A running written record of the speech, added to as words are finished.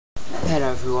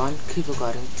Hello everyone, keep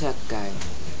recording tech guy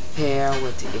here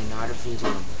with another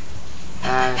video.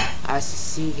 And as you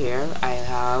see here, I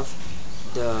have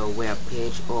the web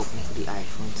page open for the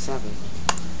iPhone 7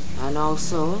 and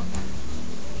also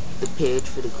the page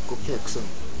for the Google Pixel.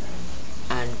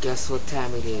 And guess what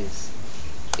time it is?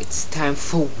 It's time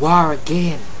for war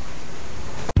again.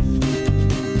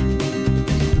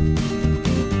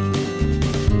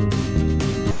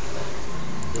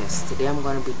 Yes, today I'm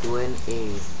gonna be doing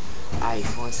a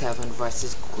iPhone 7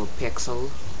 versus Google Pixel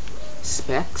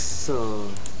specs, so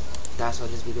that's what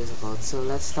this video is about. So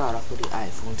let's start off with the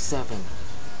iPhone 7.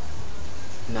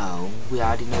 Now, we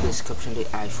already know the description of the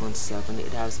iPhone 7.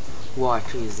 It has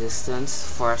water resistance,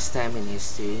 first time in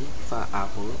history for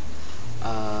Apple.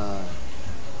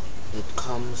 It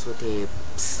comes with a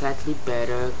slightly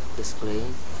better display,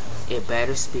 a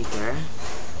better speaker,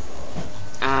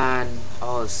 and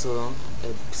also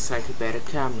a slightly better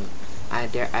camera. And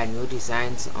there are new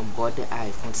designs on both the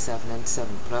iPhone 7 and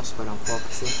 7 Plus, but I'm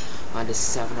focusing on the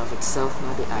 7 of itself,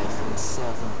 not the iPhone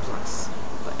 7 Plus.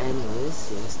 But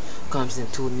anyways, yes, comes in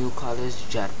two new colors,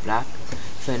 jet black,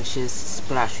 finishes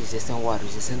splash resistant, water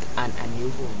resistant, and a new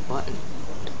home button.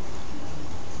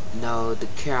 Now the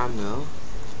camera,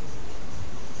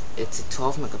 it's a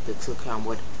 12 megapixel camera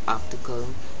with optical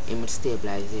image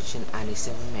stabilization and a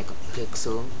 7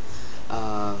 megapixel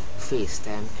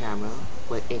FaceTime camera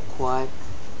with a quad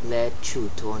LED true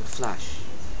tone flash,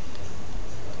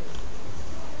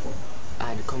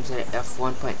 and it comes with an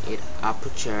f1.8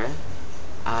 aperture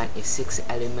and a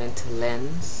 6-element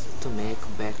lens to make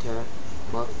better,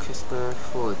 more crisper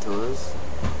photos,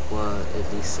 well,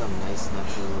 at least some nice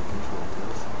natural looking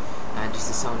photos. And this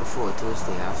is some of the photos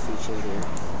they have featured here.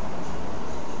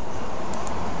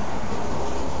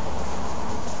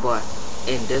 But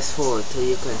in this photo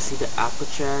you can see the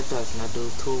aperture does not do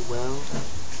too well,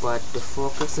 but the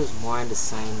focus is more on the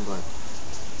sign, but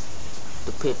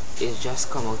the pit is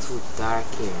just come out too dark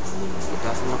here. I mean, it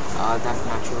doesn't look all that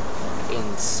natural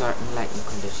in certain lighting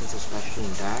conditions, especially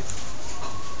in dark,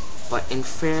 but in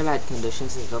fair light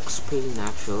conditions it looks pretty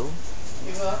natural.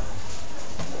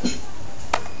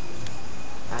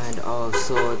 And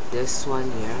also this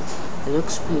one here, it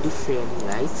looks pretty fairly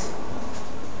light.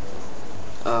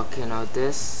 Okay, now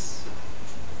this,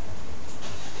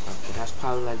 okay, that's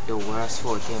probably like the worst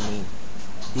photo. I mean,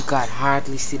 you can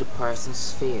hardly see the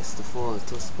person's face. The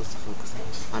photo is supposed to focus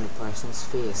on the person's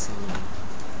face, I mean,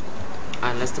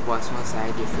 unless the bottom one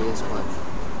side your face, but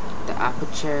the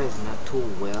aperture is not too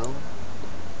well.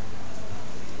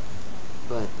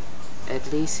 But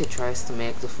at least it tries to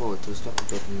make the photos look a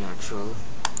bit natural,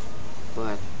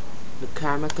 but the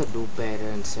camera could do better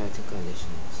in certain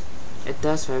conditions. It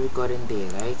does very good in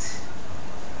daylight,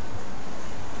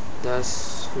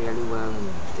 does fairly well in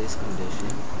this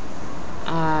condition,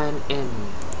 and in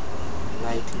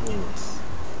light modes.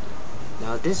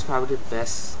 Now this is probably the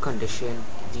best condition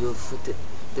this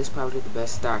is probably the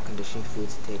best dark condition for you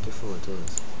to take your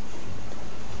photos,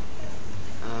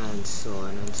 and so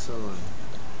on and so on.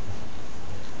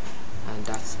 And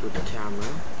that's with the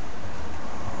camera.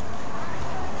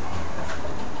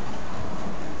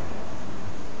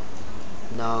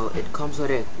 Now it comes with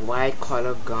a wide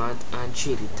color gaunt and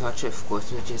 3D touch, of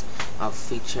course, which is a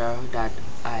feature that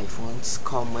iPhones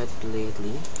come with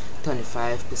lately.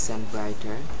 25%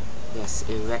 brighter. Yes,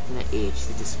 a Retina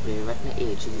HD display. Retina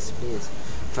HD display is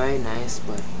very nice,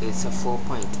 but it's a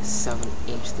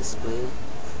 4.7-inch display.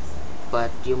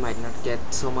 But you might not get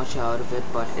so much out of it,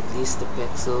 but at least the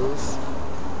pixels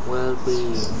will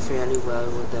be fairly well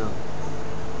with the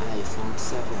iPhone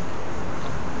 7.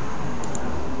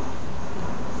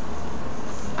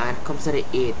 And it comes with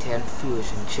the A10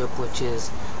 Fusion chip, which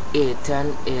is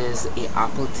A10 is a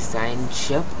Apple design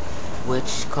chip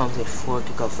which comes with 4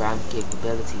 GB of RAM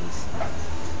capabilities.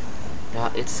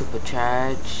 Now it's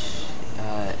supercharged.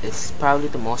 It's probably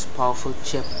the most powerful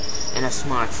chip in a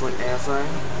smartphone ever.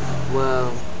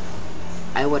 Well,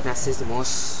 I would not say it's the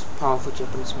most powerful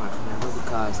chip in a smartphone ever,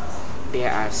 because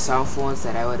there are some phones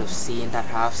that I would have seen that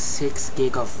have 6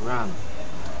 GB of RAM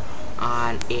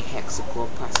on a hexa-core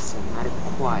processor, not a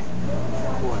quad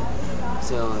core.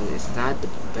 So it's not the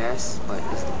best, but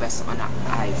it's the best on an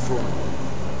iPhone.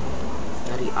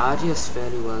 Now the audio is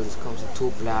fairly well. It comes with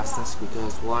 2 blasting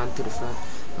speakers, one to the front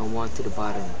and one to the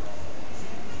bottom.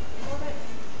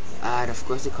 And of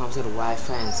course it comes with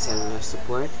Wi-Fi and cellular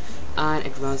support, and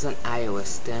it runs on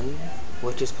iOS 10,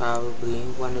 which is probably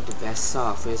one of the best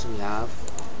softwares we have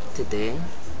today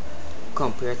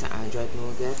compared to Android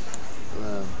Nougat.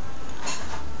 Well,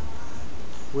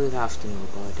 we'll have to know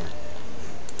about that.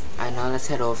 And now let's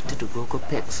head over to the Google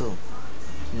Pixel.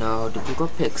 Now the Google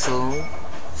Pixel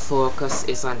focus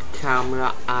is on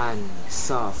camera and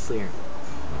software.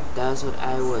 That's what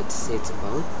I would say it's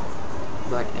about.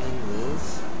 But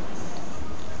anyways,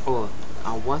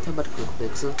 and what about Google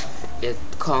Pixel? It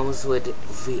comes with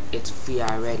it's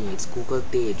VR ready. It's Google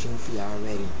Daydream VR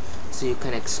ready, so you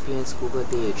can experience Google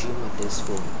Daydream with this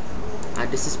phone. And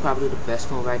this is probably the best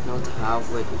phone right now to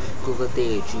have with Google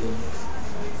Daydream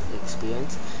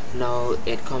experience. Now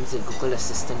it comes with Google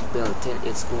Assistant built in.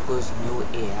 It's Google's new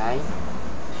AI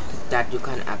that you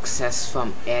can access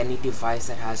from any device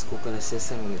that has Google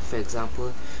Assistant. For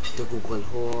example, the Google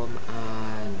Home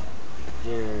and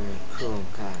your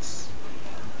Chromecast.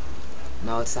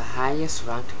 Now it's the highest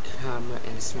ranked camera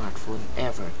in a smartphone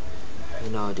ever.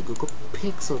 The Google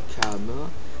Pixel camera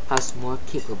has more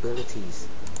capabilities.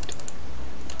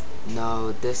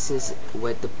 Now this is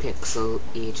with the Pixel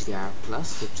HDR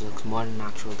Plus, which looks more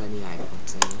natural than the iPhone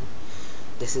 7.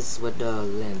 This is with the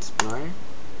lens blur.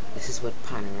 This is with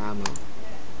panorama.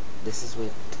 This is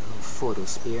with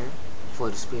photosphere.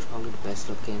 Photosphere is probably the best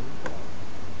looking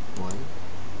one.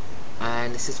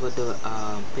 And this is with the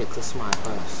Pixel Smart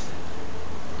Burst.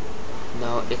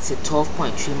 Now it's a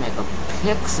 12.3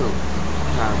 megapixel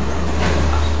camera,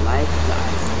 unlike the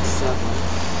iPhone 7,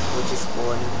 which is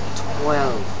only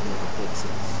 12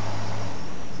 megapixels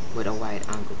with a wide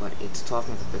angle, but it's 12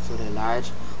 megapixels with a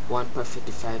large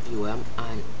 1/55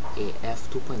 and a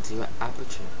f2.0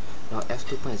 aperture. Now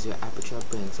f2.0 aperture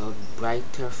brings out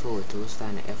brighter photos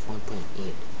than the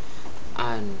f1.8.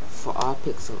 And for all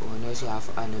Pixel owners, you have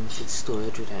unlimited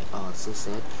storage, which I also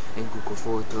said, in Google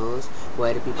Photos,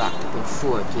 where it be backed up in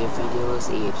 4K videos,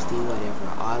 HD,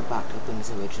 whatever, all backed up in its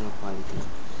original quality.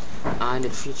 And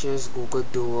it features Google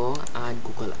Duo and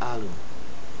Google Allo.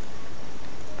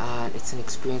 And it's an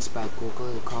experience by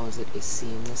Google. It comes with a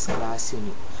seamless glass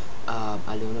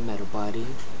aluminum metal body,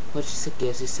 which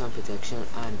gives you some protection.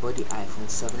 And both the iPhone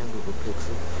 7 and Google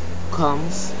Pixel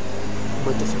comes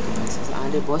with different dimensions,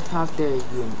 and they both have their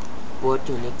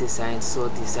unique designs. So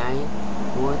design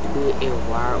won't be a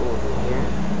war over here.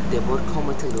 They both come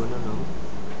with aluminum,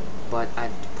 but at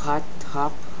the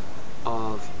top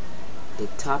of the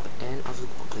top end of the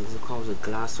Google Pixel comes with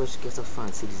glass, which gives a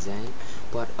fancy design,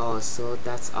 but also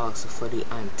that's also for the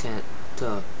antenna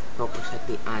to help protect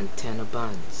the antenna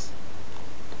bands.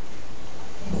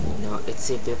 Now it's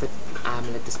a vivid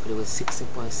AMOLED display with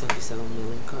 16.77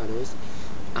 million colors,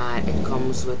 and it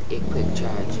comes with a quick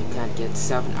charge. You can get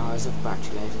 7 hours of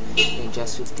battery life in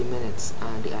just 50 minutes,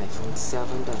 and the iPhone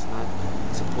 7 does not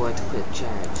support quick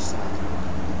charge, sadly.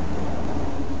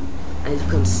 And you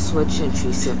can switch in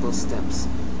 3 simple steps,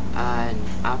 and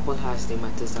Apple has the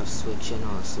methods of switching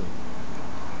also.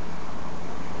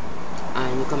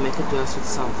 And you can make it just with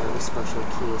some very special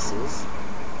cases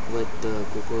with the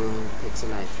Google Pixel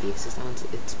Live cases, and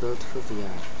it's built for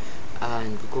VR.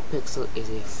 And Google Pixel is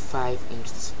a 5-inch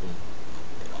display,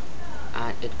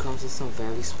 and it comes with some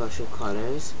very special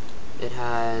colors. It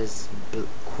has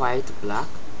quite black.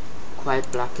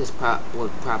 Quite black is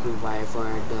would probably rival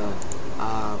the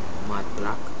matte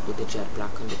black with the jet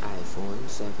black on the iPhone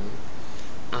 7,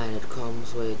 and it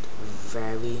comes with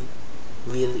very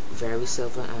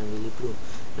silver and really blue.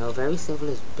 Now very silver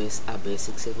is a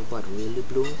basic silver, but really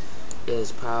blue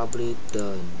is probably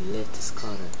the latest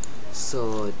color.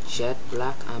 So jet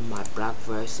black and matte black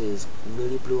versus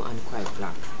really blue and quite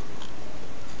black.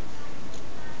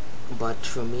 But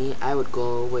for me, I would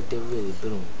go with the really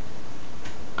blue.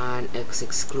 And it's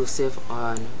exclusive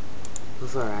on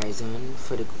Verizon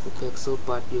for the Google Pixel,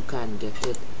 but you can get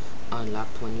it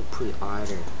unlocked when you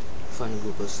pre-order from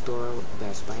Google Store,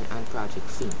 Best Buy, and Project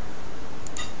Fee.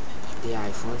 The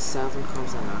iPhone 7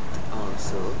 comes unlocked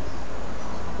also,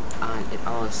 and it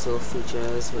also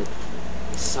features with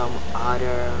some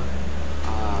other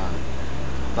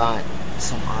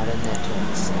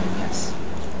networks, I guess.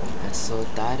 And so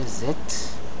that is it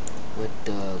with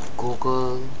the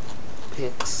Google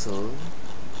Pixel.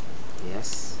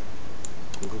 Yes,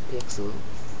 Google Pixel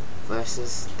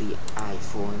versus the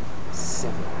iPhone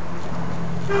 7.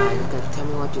 And you can tell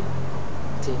me what you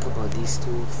think about these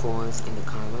two phones in the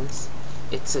comments.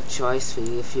 It's a choice for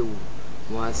you if you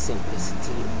want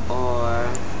simplicity or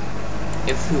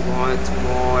if you want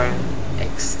more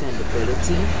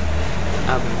extendability.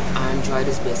 Android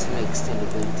is based on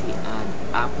extendability,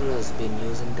 and Apple has been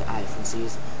using the iPhone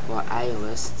series or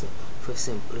iOS for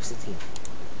simplicity.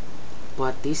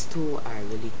 But these two are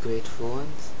really great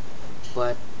phones.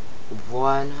 But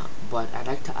I'd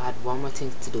like to add one more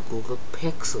thing to the Google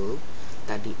Pixel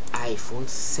that the iPhone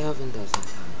 7 does not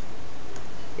have.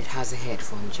 It has a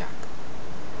headphone jack.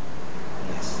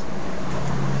 Yes.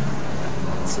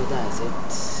 So that's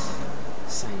it.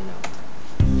 Signing out.